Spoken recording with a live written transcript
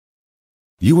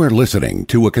You are listening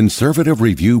to a Conservative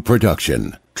Review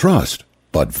production. Trust,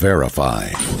 but verify.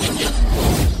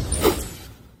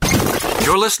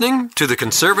 You're listening to The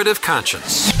Conservative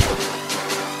Conscience.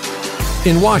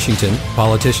 In Washington,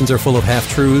 politicians are full of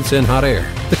half-truths and hot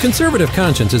air. The Conservative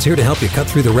Conscience is here to help you cut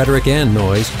through the rhetoric and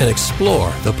noise and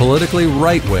explore the politically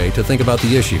right way to think about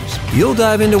the issues. You'll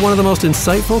dive into one of the most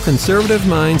insightful conservative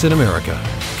minds in America.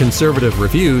 Conservative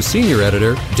Review's senior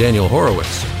editor, Daniel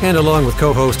Horowitz. And along with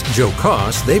co-host Joe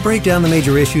Koss, they break down the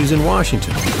major issues in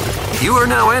Washington. You are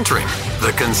now entering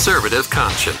The Conservative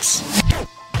Conscience.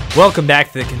 Welcome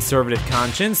back to The Conservative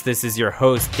Conscience. This is your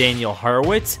host, Daniel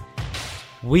Horowitz.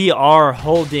 We are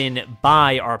holding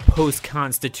by our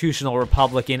post-constitutional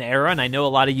Republican era, and I know a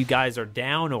lot of you guys are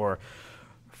down or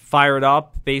fired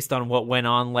up based on what went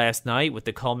on last night with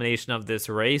the culmination of this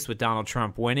race with Donald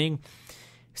Trump winning.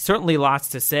 Certainly lots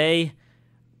to say.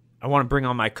 I want to bring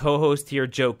on my co-host here,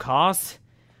 Joe Koss.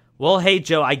 Well, hey,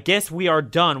 Joe, I guess we are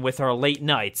done with our late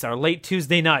nights, our late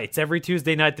Tuesday nights, every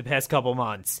Tuesday night the past couple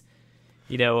months.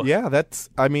 You know, yeah,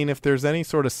 if there's any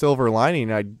sort of silver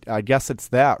lining, I guess it's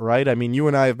that, right? I mean, you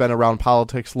and I have been around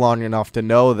politics long enough to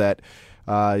know that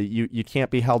you can't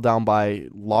be held down by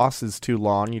losses too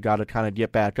long. You got to kind of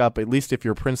get back up. At least if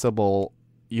your principle,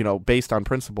 based on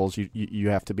principles, you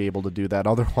have to be able to do that.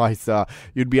 Otherwise,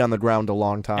 you'd be on the ground a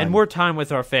long time. And more time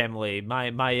with our family.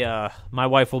 My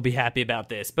wife will be happy about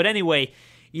this. But anyway,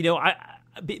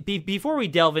 before we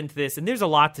delve into this, and there's a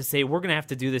lot to say, we're going to have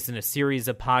to do this in a series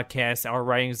of podcasts, our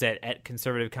writings at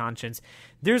Conservative Conscience.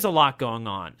 There's a lot going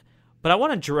on. But I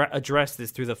want to address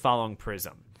this through the following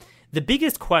prism. The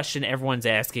biggest question everyone's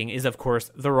asking is, of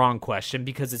course, the wrong question,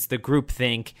 because it's the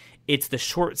groupthink, it's the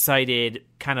short-sighted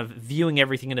kind of viewing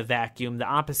everything in a vacuum, the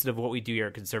opposite of what we do here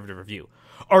at Conservative Review.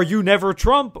 Are you never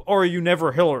Trump or are you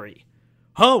never Hillary?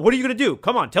 Huh? What are you going to do?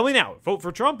 Come on, tell me now. Vote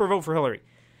for Trump or vote for Hillary?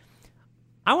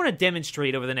 I want to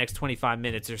demonstrate over the next 25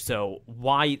 minutes or so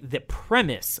why the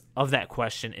premise of that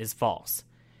question is false.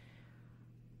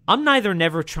 I'm neither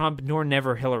never Trump nor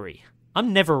never Hillary.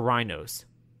 I'm never rhinos.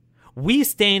 We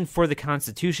stand for the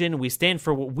Constitution. We stand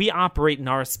for what we operate in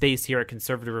our space here at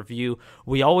Conservative Review.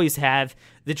 We always have.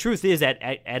 The truth is, at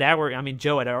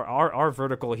our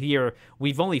vertical here,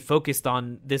 we've only focused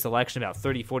on this election about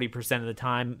 30-40% of the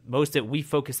time. Most of it, we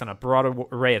focus on a broad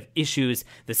array of issues,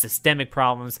 the systemic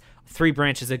problems, three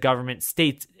branches of government,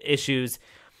 state issues,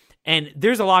 and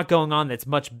there's a lot going on that's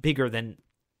much bigger than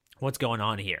what's going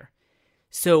on here.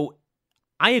 So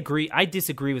I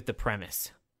disagree with the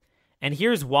premise. And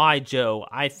here's why, Joe,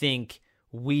 I think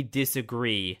we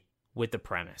disagree with the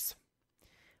premise.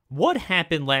 What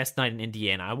happened last night in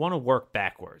Indiana? I want to work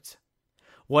backwards.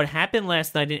 What happened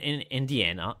last night in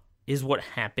Indiana is what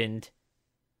happened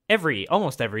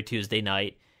almost every Tuesday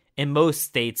night in most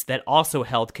states that also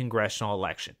held congressional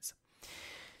elections.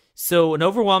 So an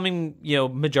overwhelming,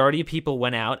 majority of people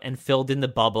went out and filled in the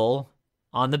bubble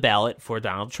on the ballot for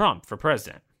Donald Trump for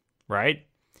president, right?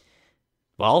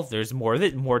 Well, there's more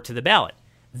to the ballot.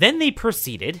 Then they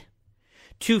proceeded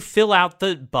to fill out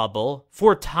the bubble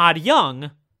for Todd Young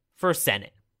for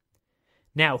Senate.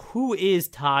 Now, who is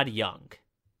Todd Young?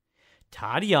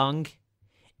 Todd Young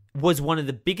was one of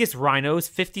the biggest rhinos,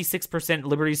 56%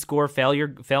 Liberty score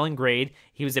failing grade.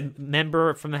 He was a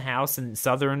member from the House in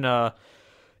southern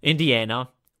Indiana,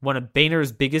 one of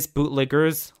Boehner's biggest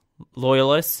bootlickers,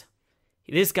 loyalists.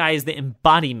 This guy is the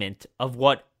embodiment of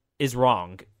what is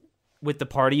wrong with the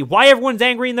party, why everyone's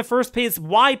angry in the first place,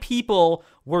 why people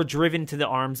were driven to the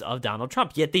arms of Donald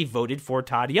Trump, yet they voted for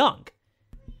Todd Young.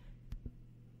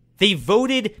 They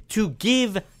voted to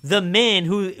give the man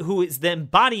who is the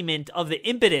embodiment of the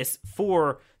impetus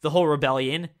for the whole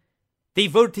rebellion, they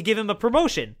voted to give him a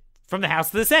promotion from the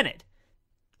House to the Senate.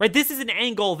 Right? This is an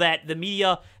angle that the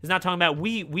media is not talking about.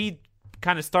 We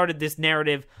kind of started this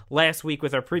narrative last week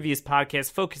with our previous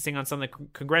podcast, focusing on some of the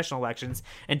congressional elections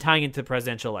and tying into the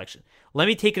presidential election. Let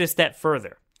me take it a step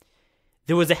further.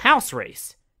 There was a House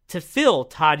race to fill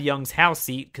Todd Young's House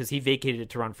seat because he vacated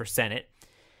it to run for Senate.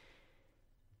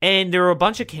 And there were a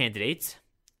bunch of candidates,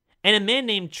 and a man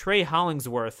named Trey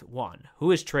Hollingsworth won. Who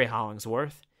is Trey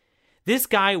Hollingsworth? This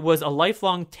guy was a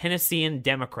lifelong Tennessean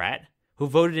Democrat who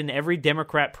voted in every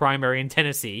Democrat primary in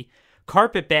Tennessee,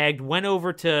 carpetbagged, went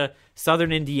over to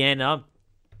southern Indiana,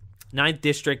 9th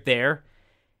District there,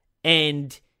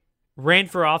 and ran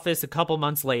for office a couple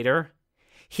months later.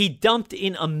 He dumped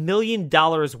in $1 million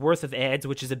worth of ads,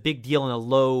 which is a big deal in a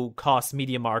low-cost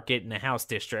media market in a House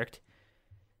district.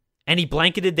 And he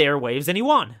blanketed the airwaves, and he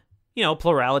won.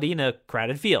 Plurality in a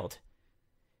crowded field.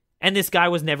 And this guy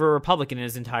was never a Republican in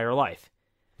his entire life.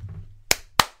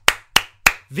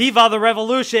 Viva the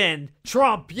revolution!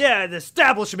 Trump, yeah, the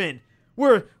establishment!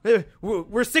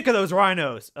 we're sick of those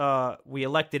rhinos. We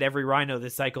elected every rhino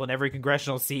this cycle in every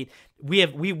congressional seat.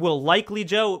 We will likely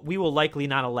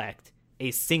not elect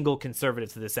a single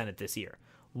conservative to the Senate this year.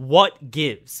 What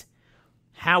gives?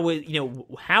 How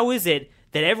is it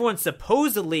that everyone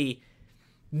supposedly,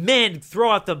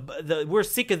 throw out the we're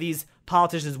sick of these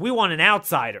politicians. We want an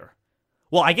outsider.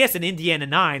 Well, I guess in Indiana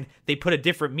 9, they put a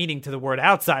different meaning to the word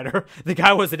outsider. The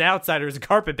guy was an outsider as a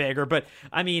carpetbagger, but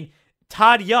I mean,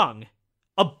 Todd Young,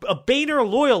 a Boehner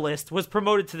loyalist, was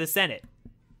promoted to the Senate.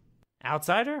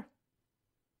 Outsider?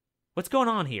 What's going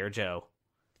on here, Joe?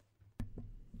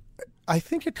 I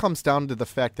think it comes down to the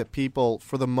fact that people,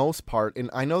 for the most part, and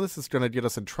I know this is going to get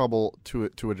us in trouble to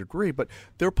a degree, but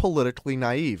they're politically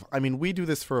naive. I mean, we do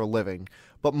this for a living,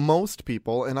 but most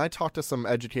people, and I talked to some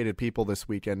educated people this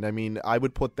weekend, I mean, I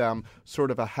would put them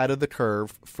sort of ahead of the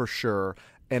curve for sure,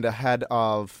 and ahead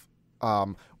of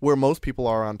where most people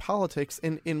are on politics.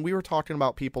 And we were talking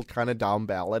about people kind of down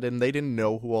ballot, and they didn't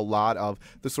know who a lot of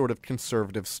the sort of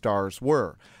conservative stars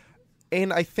were.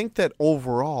 And I think that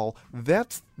overall,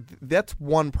 that's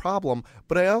one problem.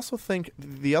 But I also think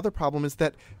the other problem is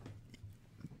that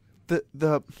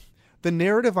the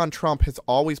narrative on Trump has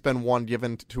always been one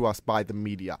given to us by the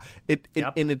media. And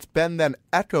it's been then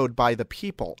echoed by the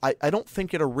people. I don't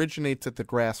think it originates at the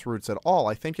grassroots at all.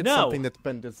 I think it's something that's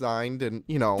been designed and,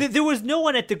 There was no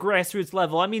one at the grassroots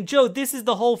level. I mean, Joe, this is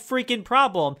the whole freaking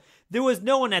problem. There was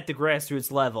no one at the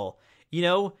grassroots level.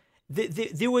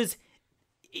 There was...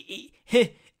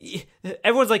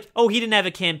 Everyone's like, oh, he didn't have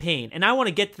a campaign. And I want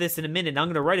to get to this in a minute. And I'm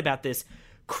going to write about this.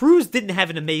 Cruz didn't have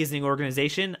an amazing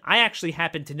organization. I actually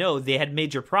happen to know they had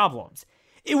major problems.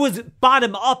 It was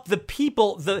bottom up. The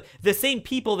people, the same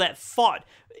people that fought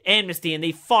amnesty and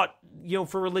they fought,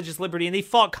 for religious liberty and they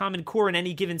fought Common Core in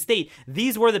any given state.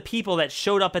 These were the people that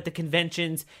showed up at the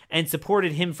conventions and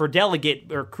supported him for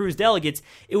Cruz delegates.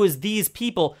 It was these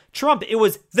people. Trump, it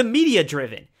was the media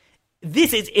driven.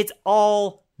 It's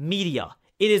all media.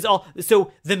 It is all,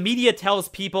 so the media tells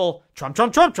people, Trump,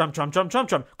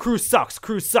 Cruz sucks,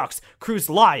 Cruz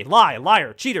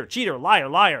liar, cheater,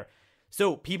 liar.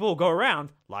 So people go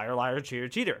around, liar,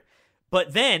 cheater.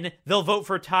 But then they'll vote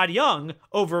for Todd Young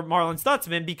over Marlin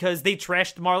Stutzman because they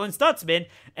trashed Marlin Stutzman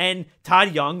and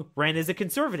Todd Young ran as a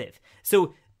conservative.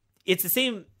 So it's the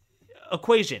same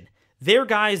equation. Their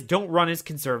guys don't run as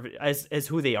conservative as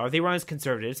who they are. They run as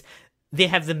conservatives. They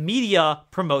have the media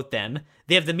promote them.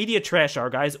 They have the media trash our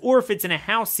guys. Or if it's in a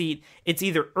House seat, it's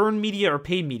either earned media or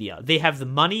paid media. They have the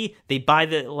money. They buy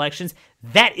the elections.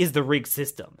 That is the rigged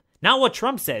system. Not what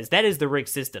Trump says. That is the rigged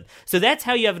system. So that's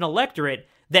how you have an electorate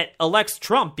that elects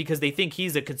Trump because they think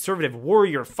he's a conservative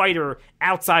warrior, fighter,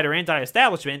 outsider,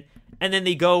 anti-establishment. And then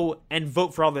they go and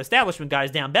vote for all the establishment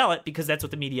guys down ballot because that's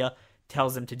what the media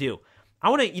tells them to do. I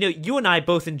want to, you and I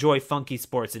both enjoy funky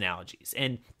sports analogies.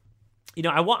 And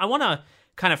I want to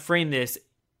kind of frame this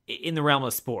in the realm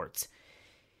of sports.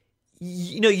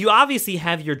 You obviously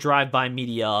have your drive-by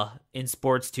media in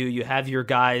sports too. You have your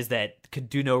guys that could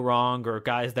do no wrong or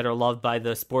guys that are loved by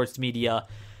the sports media.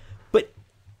 But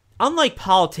unlike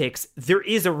politics, there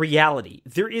is a reality.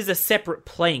 There is a separate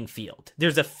playing field.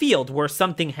 There's a field where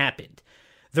something happened.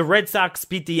 The Red Sox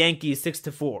beat the Yankees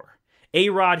 6-4.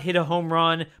 A-Rod hit a home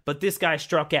run, but this guy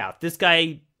struck out. This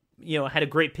guy, had a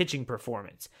great pitching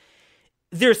performance.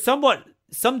 There's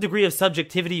some degree of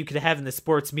subjectivity you could have in the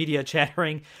sports media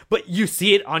chattering, but you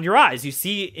see it on your eyes. You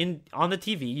see on the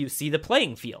TV, you see the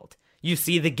playing field. You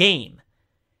see the game.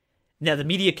 Now, the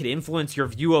media could influence your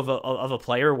view of a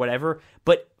player or whatever,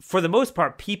 but for the most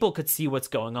part, people could see what's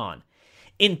going on.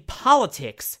 In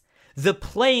politics, the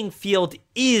playing field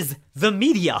is the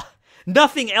media.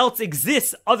 Nothing else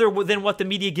exists other than what the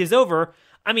media gives over.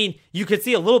 I mean, you could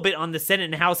see a little bit on the Senate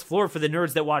and House floor for the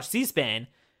nerds that watch C-SPAN,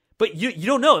 but you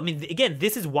don't know. I mean, again,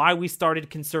 this is why we started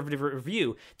Conservative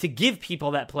Review, to give people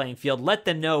that playing field, let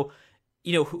them know,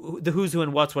 the who's who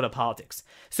and what's what of politics.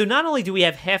 So not only do we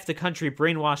have half the country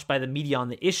brainwashed by the media on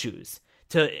the issues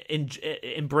to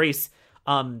embrace,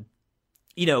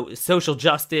 social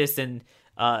justice and,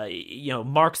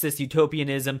 Marxist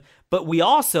utopianism, but we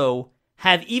also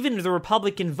have even the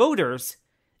Republican voters,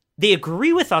 they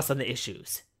agree with us on the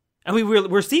issues. I mean,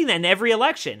 we're seeing that in every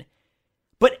election.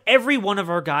 But every one of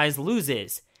our guys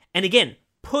loses. And again,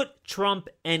 put Trump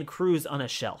and Cruz on a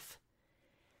shelf.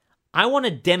 I want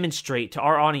to demonstrate to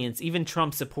our audience, even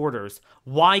Trump supporters,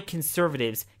 why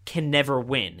conservatives can never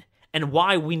win and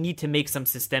why we need to make some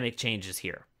systemic changes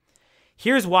here.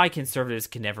 Here's why conservatives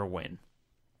can never win.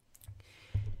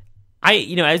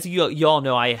 As you all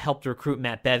know, I helped recruit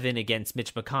Matt Bevin against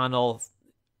Mitch McConnell,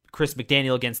 Chris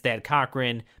McDaniel against Thad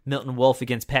Cochran, Milton Wolfe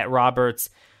against Pat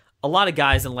Roberts. a lot of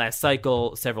guys in last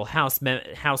cycle, several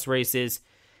house races,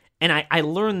 and I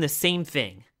learned the same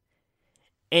thing.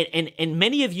 And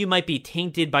many of you might be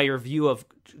tainted by your view of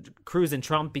Cruz and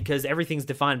Trump because everything's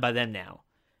defined by them now,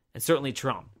 and certainly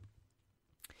Trump.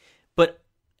 But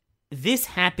this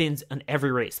happens in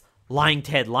every race. Lying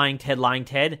Ted, lying Ted, lying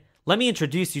Ted. Let me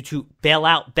introduce you to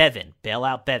Bailout Bevin.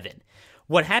 Bailout Bevin.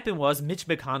 What happened was Mitch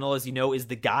McConnell, as you know, is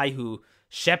the guy who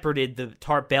shepherded the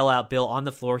TARP bailout bill on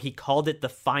the floor. He called it the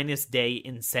finest day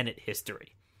in Senate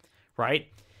history, right?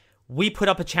 We put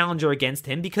up a challenger against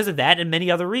him because of that and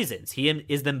many other reasons. He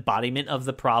is the embodiment of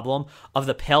the problem of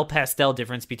the pale pastel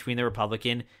difference between the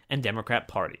Republican and Democrat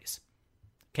parties.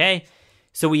 Okay?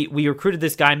 So we recruited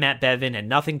this guy, Matt Bevin, had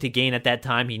nothing to gain at that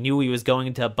time. He knew he was going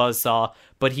into a buzzsaw,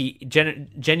 but he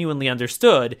genuinely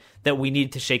understood that we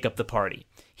needed to shake up the party.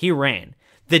 He ran.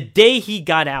 The day he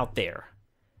got out there,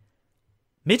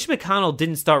 Mitch McConnell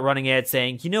didn't start running ads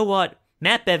saying, you know what?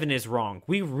 Matt Bevin is wrong.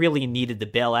 We really needed the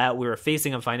bailout. We were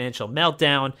facing a financial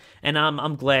meltdown, and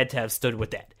I'm glad to have stood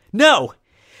with that. No!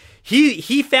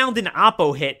 He found an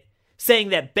oppo hit saying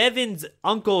that Bevin's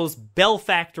uncle's Bell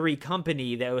Factory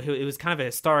company, that it was kind of a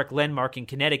historic landmark in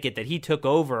Connecticut that he took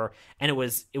over, and it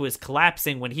was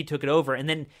collapsing when he took it over, and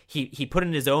then he put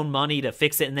in his own money to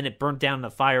fix it, and then it burnt down in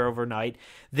a fire overnight.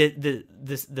 The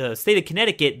state of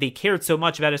Connecticut, they cared so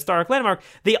much about a historic landmark,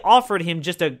 they offered him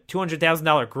just a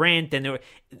 $200,000 grant, and there were,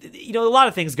 a lot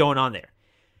of things going on there.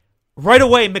 Right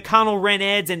away, McConnell ran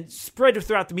ads and spread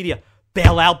throughout the media.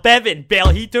 Bail out Bevin.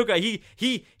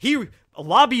 He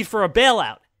lobbied for a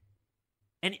bailout.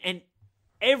 And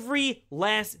every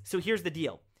last, so here's the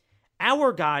deal.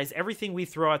 Our guys, everything we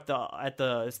throw at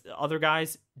the other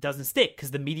guys doesn't stick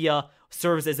because the media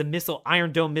serves as a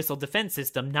Iron Dome missile defense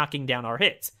system knocking down our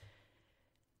hits.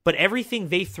 But everything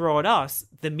they throw at us,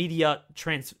 the media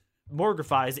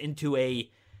transmogrifies into a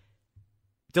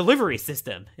delivery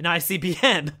system, an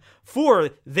ICBM, for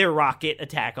their rocket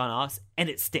attack on us, and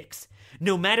it sticks.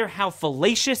 No matter how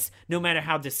fallacious, no matter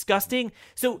how disgusting.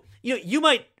 So, you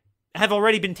might have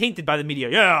already been tainted by the media.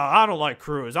 Yeah, I don't like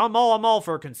Cruz. I'm all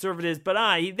for conservatives, but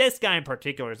this guy in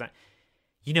particular is not.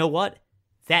 You know what?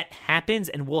 That happens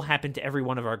and will happen to every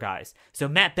one of our guys. So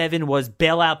Matt Bevin was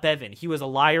bailout Bevin. He was a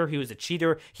liar. He was a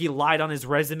cheater. He lied on his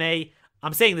resume.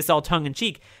 I'm saying this all tongue in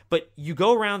cheek, but you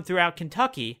go around throughout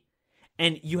Kentucky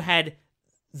and you had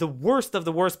the worst of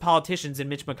the worst politicians in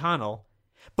Mitch McConnell,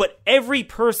 but every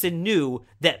person knew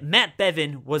that Matt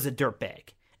Bevin was a dirtbag,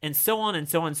 and so on and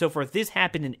so on and so forth. This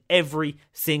happened in every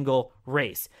single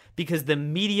race because the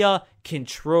media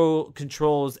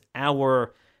controls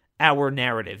our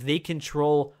narrative. They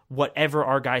control whatever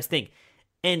our guys think.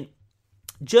 And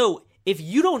Joe, if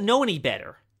you don't know any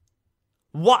better,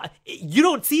 you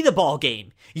don't see the ball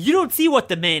game. You don't see what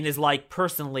the man is like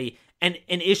personally and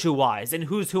issue-wise and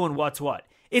who's who and what's what.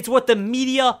 It's what the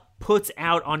media puts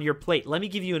out on your plate. Let me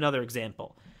give you another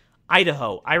example.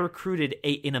 Idaho, I recruited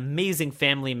an amazing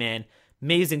family man,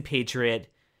 amazing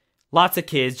patriot, lots of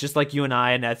kids, just like you and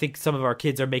I think some of our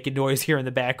kids are making noise here in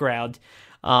the background.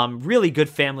 Really good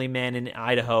family man in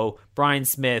Idaho, Brian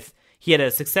Smith. He had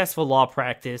a successful law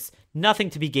practice,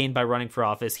 nothing to be gained by running for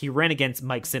office. He ran against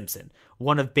Mike Simpson,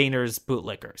 one of Boehner's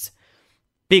bootlickers.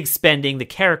 Big spending, the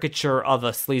caricature of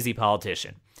a sleazy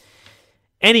politician.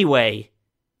 Anyway,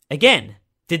 again,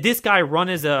 did this guy run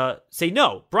as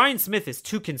no, Brian Smith is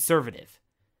too conservative.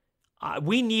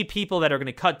 We need people that are going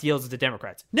to cut deals with the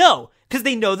Democrats. No, because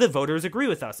they know the voters agree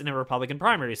with us in a Republican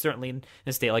primary, certainly in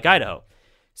a state like Idaho.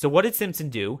 So what did Simpson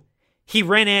do? He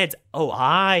ran ads.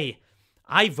 I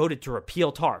voted to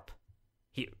repeal TARP.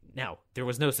 Now, there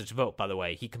was no such vote, by the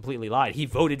way. He completely lied. He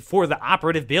voted for the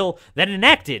operative bill that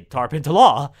enacted TARP into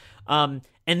law. And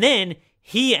then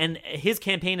he and his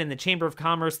campaign in the Chamber of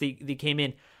Commerce, they came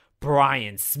in,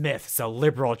 Brian Smith's a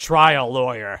liberal trial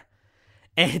lawyer.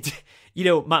 And,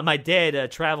 my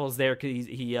dad travels there because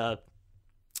he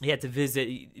had to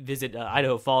visit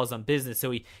Idaho Falls on business.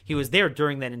 So he was there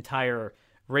during that entire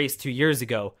race 2 years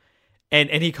ago.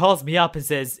 And he calls me up and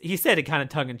says, he said it kind of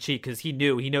tongue-in-cheek because he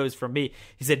knows from me.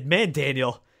 He said, man,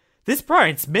 Daniel, this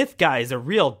Brian Smith guy is a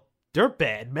real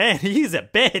dirtbag, man. He's a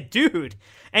bad dude.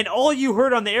 And all you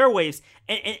heard on the airwaves,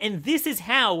 and this is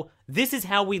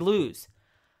how we lose.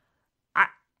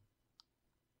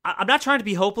 I'm not trying to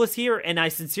be hopeless here, and I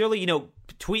sincerely,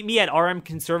 tweet me at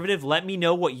RMConservative. Let me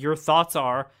know what your thoughts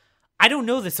are. I don't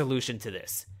know the solution to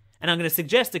this, and I'm going to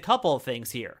suggest a couple of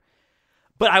things here.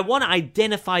 But I want to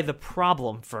identify the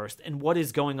problem first and what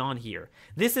is going on here.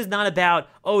 This is not about,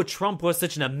 Trump was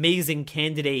such an amazing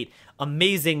candidate,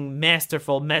 amazing,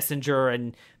 masterful messenger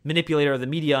and manipulator of the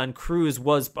media, and Cruz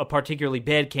was a particularly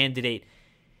bad candidate.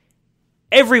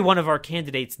 every one of our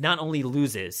candidates not only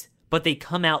loses, but they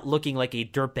come out looking like a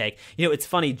dirtbag. You know, it's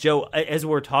funny, Joe, as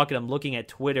we're talking, I'm looking at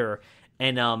Twitter,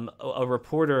 and a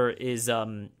reporter is,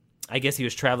 I guess he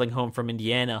was traveling home from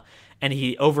Indiana, and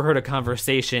he overheard a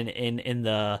conversation in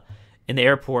the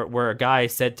airport where a guy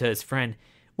said to his friend,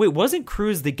 "Wait, wasn't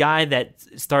Cruz the guy that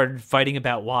started fighting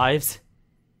about wives?"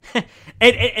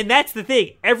 and that's the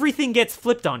thing. Everything gets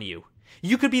flipped on you.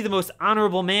 You could be the most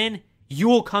honorable man. You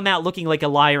will come out looking like a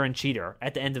liar and cheater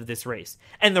at the end of this race.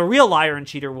 And the real liar and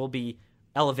cheater will be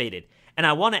elevated. And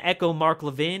I want to echo Mark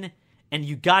Levin, and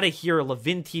you got to hear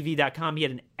LevinTV.com. He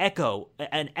had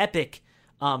an epic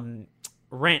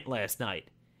rant last night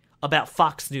about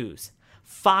Fox News.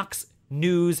 Fox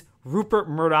News, Rupert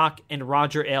Murdoch, and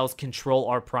Roger Ailes control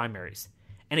our primaries.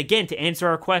 And again, to answer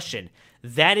our question,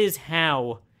 that is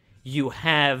how you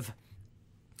have,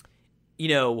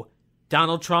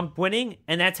 Donald Trump winning,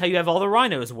 and that's how you have all the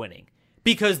rhinos winning.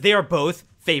 Because they are both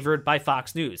favored by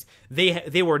Fox News.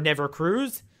 They were never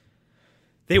Cruz.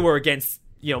 They were against,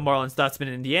 Marlon Stutzman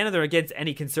in Indiana. They're against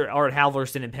any Art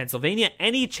Halverson in Pennsylvania.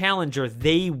 Any challenger,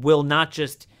 they will not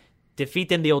just defeat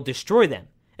them, they'll destroy them.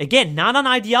 Again, not on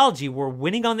ideology. We're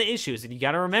winning on the issues, and you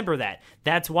got to remember that.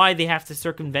 That's why they have to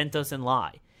circumvent us and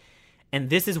lie. And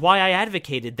this is why I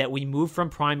advocated that we move from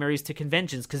primaries to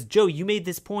conventions, because, Joe, you made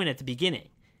this point at the beginning.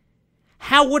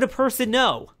 How would a person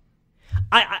know?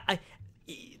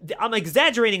 I'm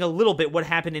exaggerating a little bit what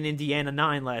happened in Indiana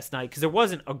 9 last night, because there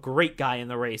wasn't a great guy in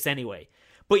the race anyway.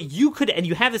 But you could, and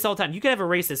you have this all the time, you could have a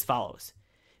race as follows.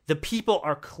 The people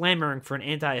are clamoring for an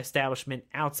anti-establishment,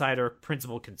 outsider,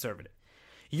 principled conservative.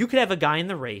 You could have a guy in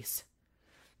the race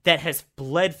that has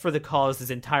bled for the cause his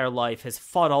entire life, has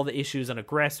fought all the issues on a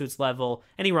grassroots level,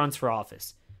 and he runs for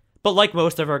office. But like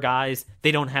most of our guys,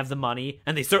 they don't have the money,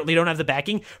 and they certainly don't have the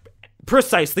backing,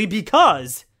 precisely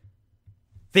because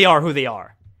they are who they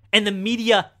are. And the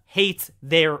media hates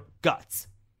their guts.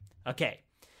 Okay.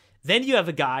 Then you have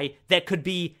a guy that could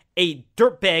be a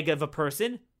dirtbag of a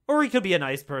person, or he could be a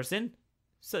nice person.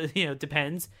 So, it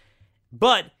depends.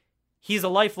 But he's a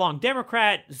lifelong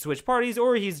Democrat, switch parties,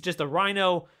 or he's just a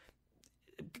rhino,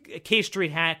 K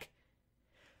Street hack.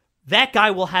 That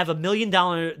guy will have $1 million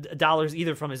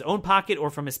either from his own pocket or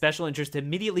from his special interest to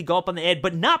immediately go up on the ad,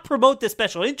 but not promote the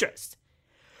special interest.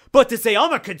 But to say,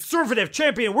 I'm a conservative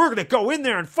champion, we're going to go in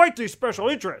there and fight these special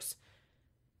interests.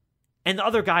 And the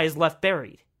other guy is left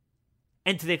buried.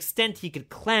 And to the extent he could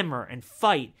clamor and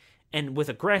fight, and with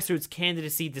a grassroots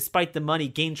candidacy, despite the money,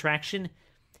 gain traction,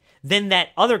 then that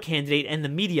other candidate and the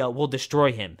media will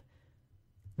destroy him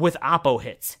with oppo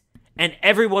hits. And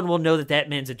everyone will know that that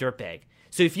man's a dirtbag.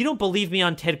 So if you don't believe me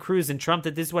on Ted Cruz and Trump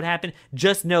that this is what happened,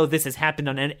 just know this has happened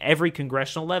on every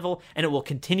congressional level, and it will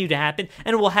continue to happen,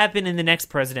 and it will happen in the next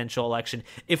presidential election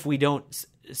if we don't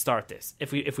start this,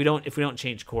 if we don't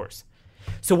change course.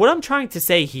 So what I'm trying to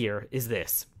say here is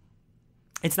this: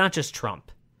 it's not just Trump.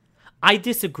 I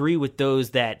disagree with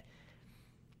those that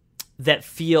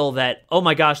feel that, oh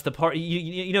my gosh, the party,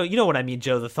 you know what I mean,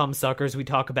 Joe, the thumbsuckers we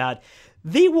talk about.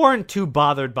 They weren't too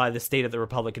bothered by the state of the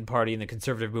Republican Party and the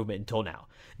conservative movement until now.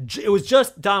 It was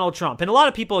just Donald Trump. And a lot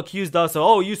of people accused us of,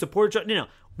 oh, you support Trump. No.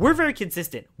 We're very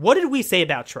consistent. What did we say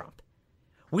about Trump?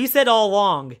 We said all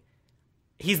along,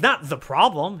 he's not the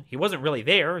problem. He wasn't really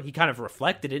there. He kind of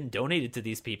reflected it and donated to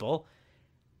these people.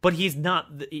 But he's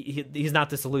not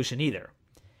the solution either.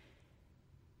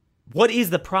 What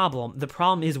is the problem? The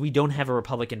problem is we don't have a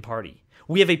Republican Party.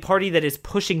 We have a party that is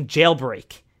pushing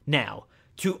jailbreak now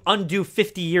to undo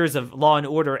 50 years of law and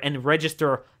order and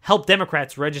help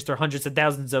Democrats register hundreds of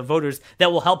thousands of voters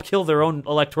that will help kill their own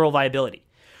electoral viability.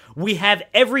 We have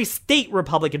every state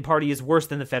Republican Party is worse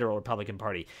than the federal Republican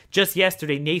Party. Just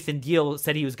yesterday, Nathan Deal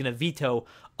said he was going to veto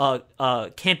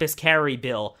a campus carry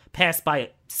bill passed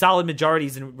by solid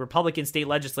majorities in Republican state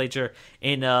legislature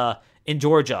in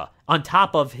Georgia, on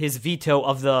top of his veto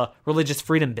of the religious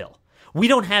freedom bill. We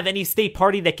don't have any state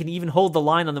party that can even hold the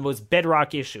line on the most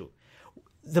bedrock issue.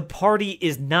 The party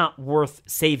is not worth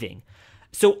saving.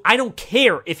 So I don't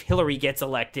care if Hillary gets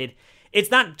elected.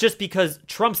 It's not just because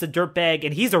Trump's a dirtbag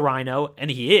and he's a rhino, and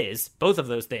he is, both of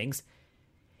those things.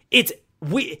 Mitch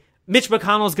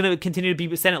McConnell's going to continue to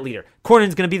be Senate leader.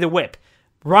 Cornyn's going to be the whip.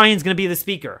 Ryan's going to be the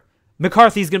speaker.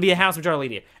 McCarthy's going to be a House Majority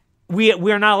Leader.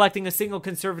 We are not electing a single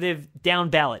conservative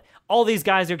down ballot. All these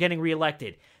guys are getting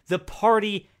reelected. The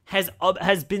party has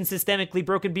been systemically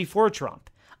broken before Trump.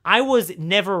 I was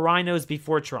never rhinos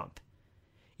before Trump.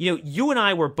 You and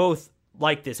I were both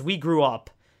like this. We grew up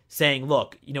saying,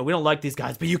 look, we don't like these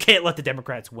guys, but you can't let the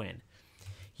Democrats win.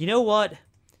 You know what?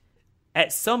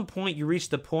 At some point, you reach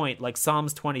the point, like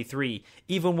Psalms 23,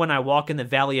 even when I walk in the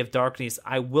valley of darkness,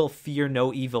 I will fear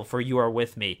no evil, for you are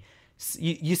with me.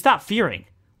 You stop fearing.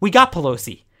 We got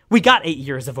Pelosi. We got 8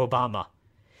 years of Obama.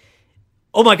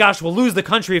 Oh my gosh, we'll lose the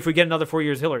country if we get another 4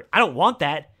 years of Hillary. I don't want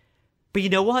that. But you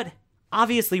know what?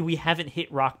 Obviously, we haven't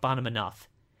hit rock bottom enough.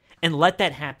 And let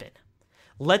that happen.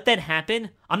 Let that happen.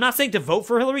 I'm not saying to vote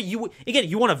for Hillary. You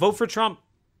want to vote for Trump,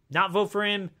 not vote for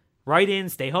him, write in,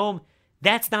 stay home.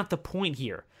 That's not the point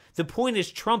here. The point is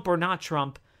Trump or not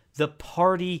Trump, the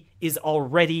party is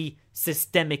already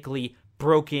systemically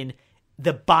broken.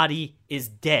 The body is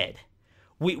dead.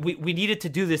 We needed to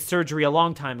do this surgery a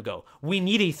long time ago. We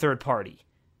need a third party.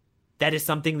 That is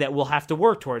something that we'll have to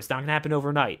work towards. It's not going to happen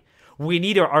overnight. We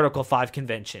need our Article 5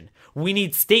 convention. We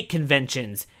need state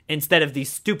conventions instead of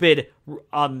these stupid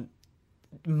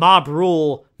mob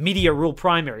rule, media rule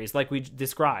primaries like we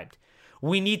described.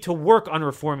 We need to work on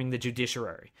reforming the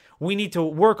judiciary. We need to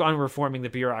work on reforming the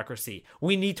bureaucracy.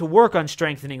 We need to work on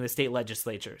strengthening the state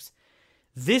legislatures.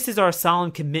 This is our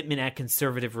solemn commitment at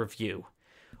Conservative Review.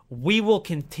 We will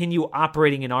continue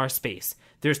operating in our space.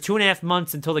 There's 2.5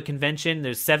 months until the convention.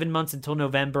 There's 7 months until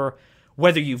November.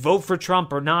 Whether you vote for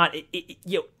Trump or not,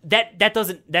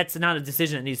 that's not a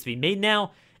decision that needs to be made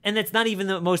now. And that's not even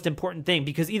the most important thing,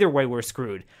 because either way we're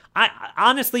screwed. I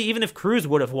honestly, even if Cruz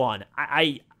would have won,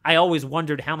 I always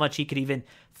wondered how much he could even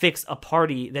fix a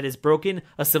party that is broken,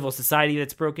 a civil society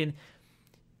that's broken.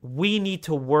 We need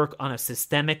to work on a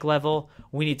systemic level.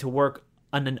 We need to work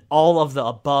on an all of the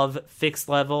above fixed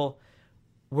level.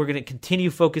 We're going to continue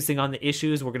focusing on the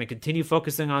issues. We're going to continue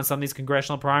focusing on some of these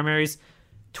congressional primaries.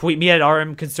 Tweet me at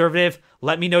RM Conservative.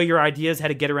 Let me know your ideas how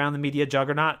to get around the media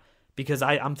juggernaut, because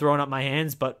I'm throwing up my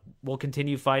hands, but we'll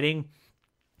continue fighting.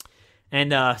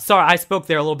 And sorry, I spoke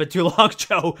there a little bit too long,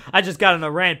 Joe. I just got on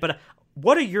a rant, but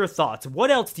what are your thoughts?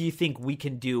 What else do you think we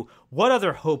can do? What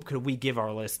other hope could we give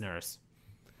our listeners?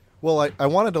 Well, I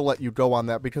wanted to let you go on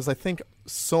that because I think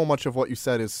so much of what you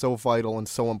said is so vital and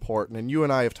so important. And you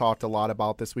and I have talked a lot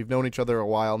about this. We've known each other a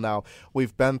while now.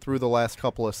 We've been through the last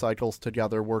couple of cycles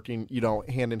together, working,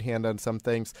 hand in hand on some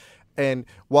things. And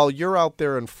while you're out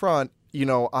there in front,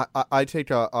 I take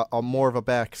a more of a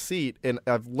back seat, and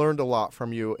I've learned a lot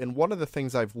from you. And one of the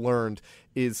things I've learned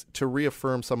is to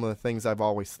reaffirm some of the things I've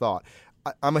always thought.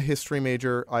 I'm a history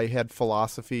major. I had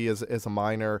philosophy as a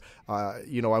minor. I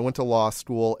went to law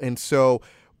school. And so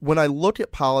when I look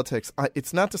at politics,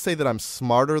 it's not to say that I'm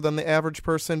smarter than the average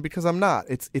person, because I'm not.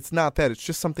 It's not that. It's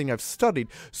just something I've studied.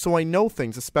 So I know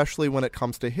things, especially when it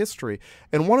comes to history.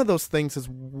 And one of those things is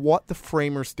what the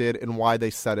framers did and why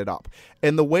they set it up.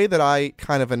 And the way that I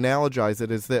kind of analogize it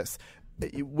is this.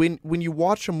 When you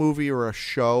watch a movie or a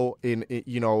show in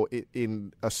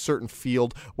a certain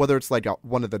field, whether it's like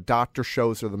one of the doctor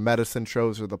shows or the medicine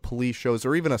shows or the police shows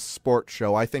or even a sports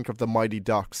show, I think of the Mighty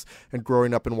Ducks and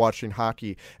growing up and watching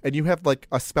hockey, and you have like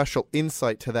a special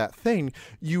insight to that thing,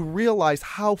 you realize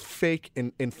how fake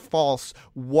and false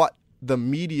what the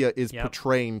media is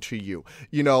portraying to you.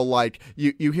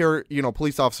 You hear,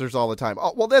 police officers all the time,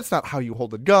 oh, well, that's not how you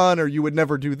hold a gun, or you would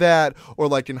never do that. Or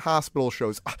like in hospital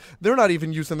shows, they're not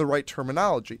even using the right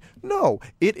terminology. No,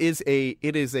 it is a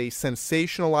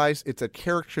sensationalized, it's a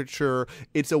caricature,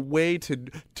 it's a way to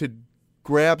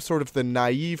grab sort of the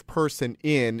naive person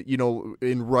in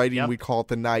writing, we call it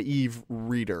the naive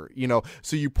reader,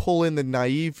 so you pull in the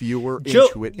naive viewer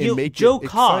into it and make it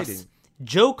exciting.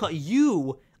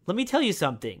 Let me tell you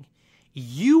something.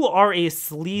 You are a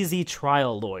sleazy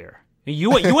trial lawyer.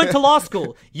 You went to law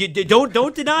school. You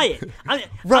don't deny it.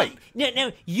 Right.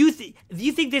 Now you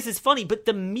think this is funny, but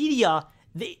the media,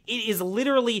 it is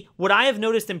literally what I have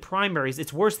noticed in primaries.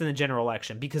 It's worse than the general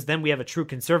election, because then we have a true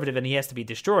conservative and he has to be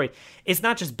destroyed. It's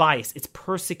not just bias; it's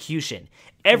persecution.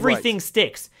 Everything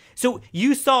sticks. So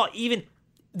you saw even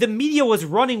the media was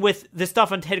running with the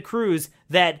stuff on Ted Cruz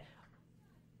that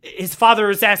his father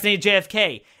assassinated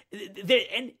JFK.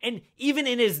 And even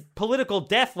in his political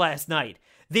death last night,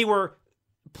 they were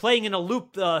playing in a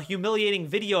loop the humiliating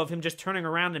video of him just turning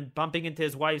around and bumping into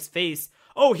his wife's face.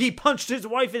 Oh, he punched his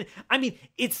wife.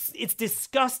 It's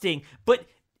disgusting, but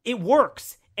it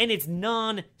works, and it's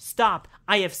non-stop.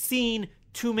 I have seen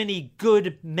too many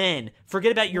good men,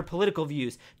 forget about your political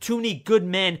views, too many good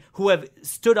men who have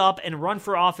stood up and run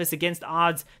for office against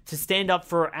odds to stand up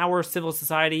for our civil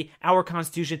society, our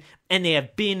Constitution, and they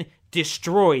have been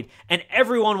destroyed. And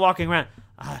everyone walking around,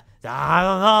 I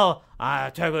don't know,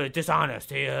 technically dishonest,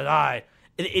 he lied.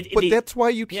 But that's why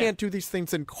you can't do these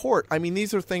things in court. I mean,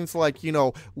 these are things like,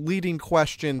 leading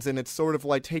questions, and it's sort of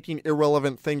like taking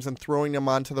irrelevant things and throwing them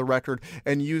onto the record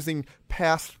and using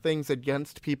past things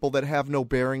against people that have no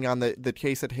bearing on the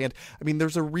case at hand. I mean,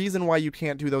 there's a reason why you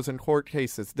can't do those in court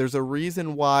cases. There's a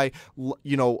reason why,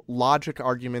 logic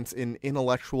arguments in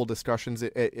intellectual discussions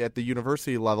at the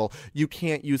university level, you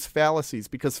can't use fallacies,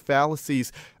 because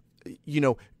fallacies,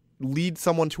 lead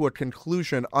someone to a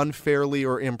conclusion unfairly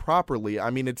or improperly.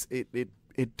 I mean,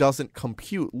 it doesn't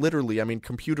compute, literally. I mean,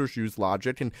 computers use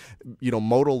logic, and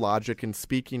modal logic in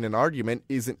speaking an argument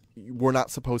we're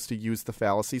not supposed to use the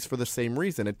fallacies for the same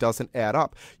reason. It doesn't add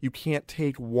up. You can't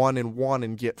take 1 and 1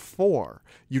 and get 4.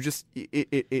 You just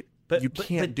you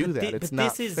can't do that. It's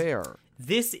not fair.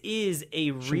 This is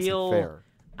a real fair.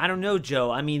 I don't know,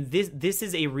 Joe. I mean, this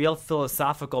is a real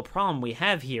philosophical problem we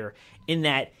have here, in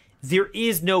that there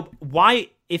is no why.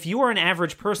 If you are an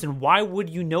average person, why would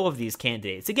you know of these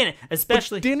candidates? Again,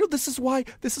 especially but Daniel, this is why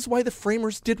the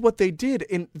framers did what they did,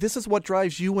 and this is what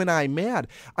drives you and I mad.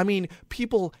 I mean,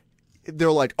 people,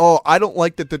 they're like, "Oh, I don't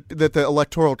like that the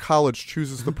Electoral College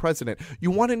chooses the president."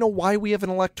 You want to know why we have an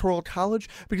Electoral College?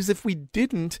 Because if we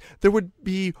didn't, there would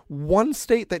be one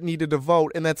state that needed to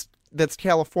vote, and that's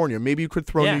California. Maybe you could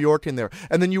throw New York in there.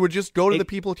 And then you would just go to the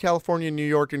people of California and New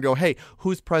York and go, hey,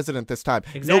 who's president this time?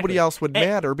 Exactly. Nobody else would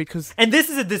matter because... And this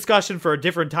is a discussion for a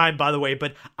different time, by the way,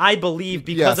 but I believe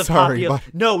because of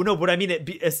what I mean,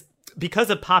 because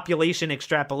of population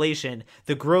extrapolation,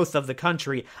 the growth of the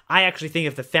country, I actually think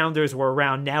if the founders were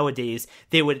around nowadays,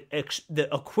 they would, the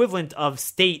equivalent of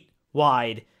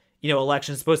statewide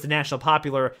elections opposed to national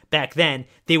popular back then,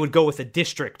 they would go with a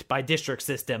district by district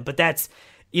system. But that's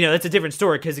a different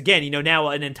story, because again, now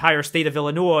an entire state of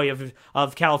Illinois,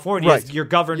 of California, right. You're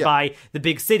governed by the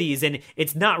big cities, and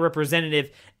it's not representative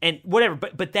and whatever.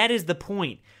 But that is the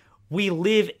point. We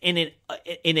live in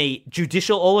a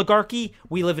judicial oligarchy.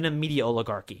 We live in a media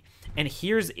oligarchy. And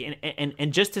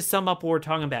and just to sum up what we're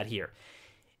talking about here,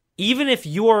 even if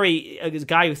you're a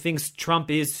guy who thinks Trump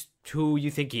is who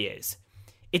you think he is,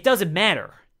 it doesn't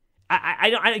matter. I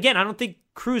don't think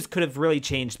Cruz could have really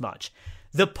changed much.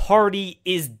 The party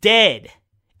is dead.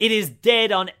 It is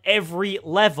dead on every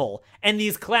level. And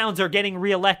these clowns are getting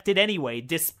reelected anyway,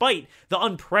 despite the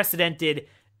unprecedented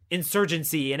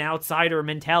insurgency and outsider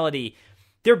mentality.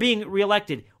 They're being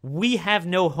reelected. We have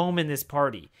no home in this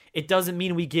party. It doesn't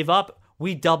mean we give up.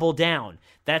 We double down.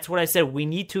 That's what I said. We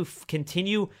need to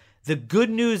continue. The good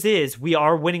news is we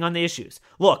are winning on the issues.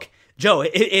 Look, Joe,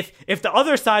 if the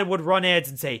other side would run ads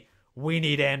and say, we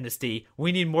need amnesty,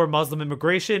 we need more Muslim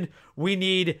immigration, we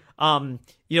need,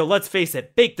 let's face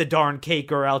it, bake the darn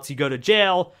cake or else you go to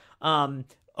jail.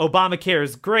 Obamacare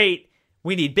is great.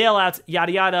 We need bailouts,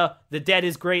 yada, yada. The debt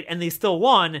is great. And they still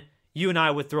won. You and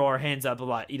I would throw our hands up a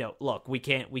lot. Look, we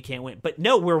can't win. But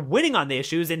no, we're winning on the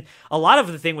issues. And a lot of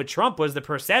the thing with Trump was the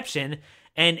perception.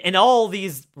 And all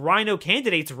these rhino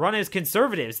candidates run as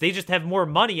conservatives. They just have more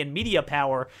money and media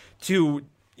power to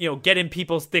get in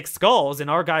people's thick skulls, and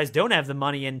our guys don't have the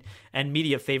money and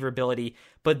media favorability.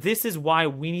 But this is why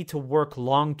we need to work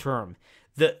long term.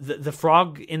 The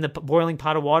frog in the boiling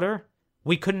pot of water,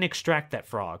 we couldn't extract that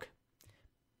frog.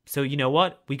 So you know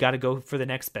what? We got to go for the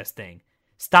next best thing.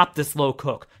 Stop the slow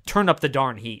cook. Turn up the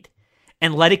darn heat.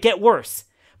 And let it get worse.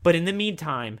 But in the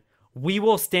meantime, we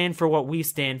will stand for what we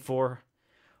stand for.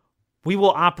 We will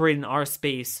operate in our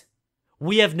space.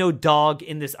 We have no dog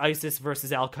in this ISIS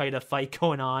versus Al-Qaeda fight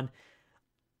going on.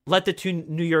 Let the two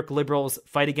New York liberals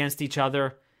fight against each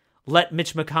other. Let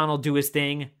Mitch McConnell do his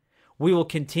thing. We will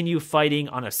continue fighting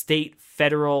on a state,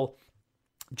 federal,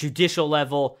 judicial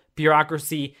level,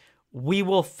 bureaucracy. We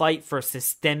will fight for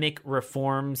systemic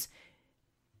reforms.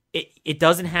 It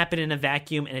doesn't happen in a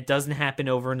vacuum, and it doesn't happen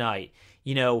overnight.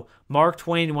 Mark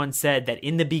Twain once said that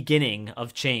in the beginning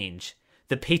of change,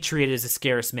 the patriot is a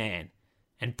scarce man,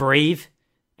 and brave,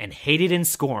 and hated and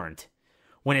scorned.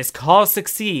 When his cause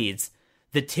succeeds,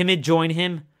 the timid join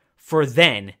him, for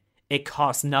then it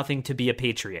costs nothing to be a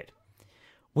patriot.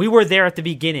 We were there at the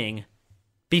beginning,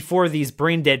 before these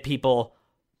brain-dead people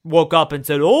woke up and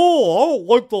said, "Oh, I don't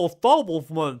like the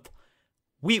establishment."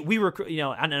 We were,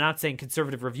 I'm not saying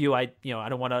Conservative Review. I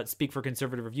don't want to speak for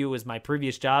Conservative Review. It was my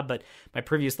previous job, but my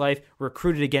previous life,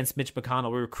 recruited against Mitch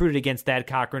McConnell. We recruited against Thad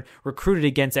Cochran, recruited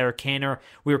against Eric Cantor.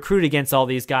 We recruited against all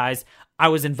these guys. I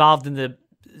was involved in the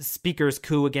speaker's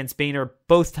coup against Boehner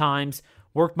both times,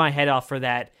 worked my head off for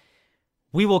that.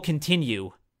 We will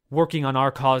continue working on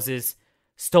our causes.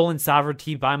 Stolen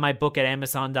Sovereignty, buy my book at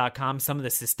Amazon.com. Some of the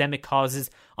systemic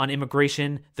causes on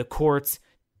immigration, the courts,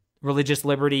 religious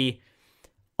liberty,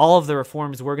 all of the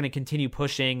reforms we're going to continue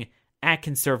pushing at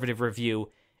Conservative Review.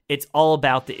 It's all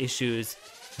about the issues.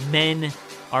 Men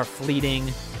are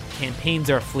fleeting, campaigns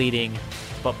are fleeting,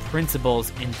 but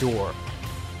principles endure.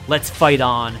 Let's fight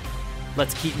on.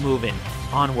 Let's keep moving.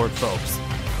 Onward, folks.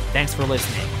 Thanks for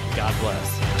listening. God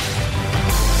bless.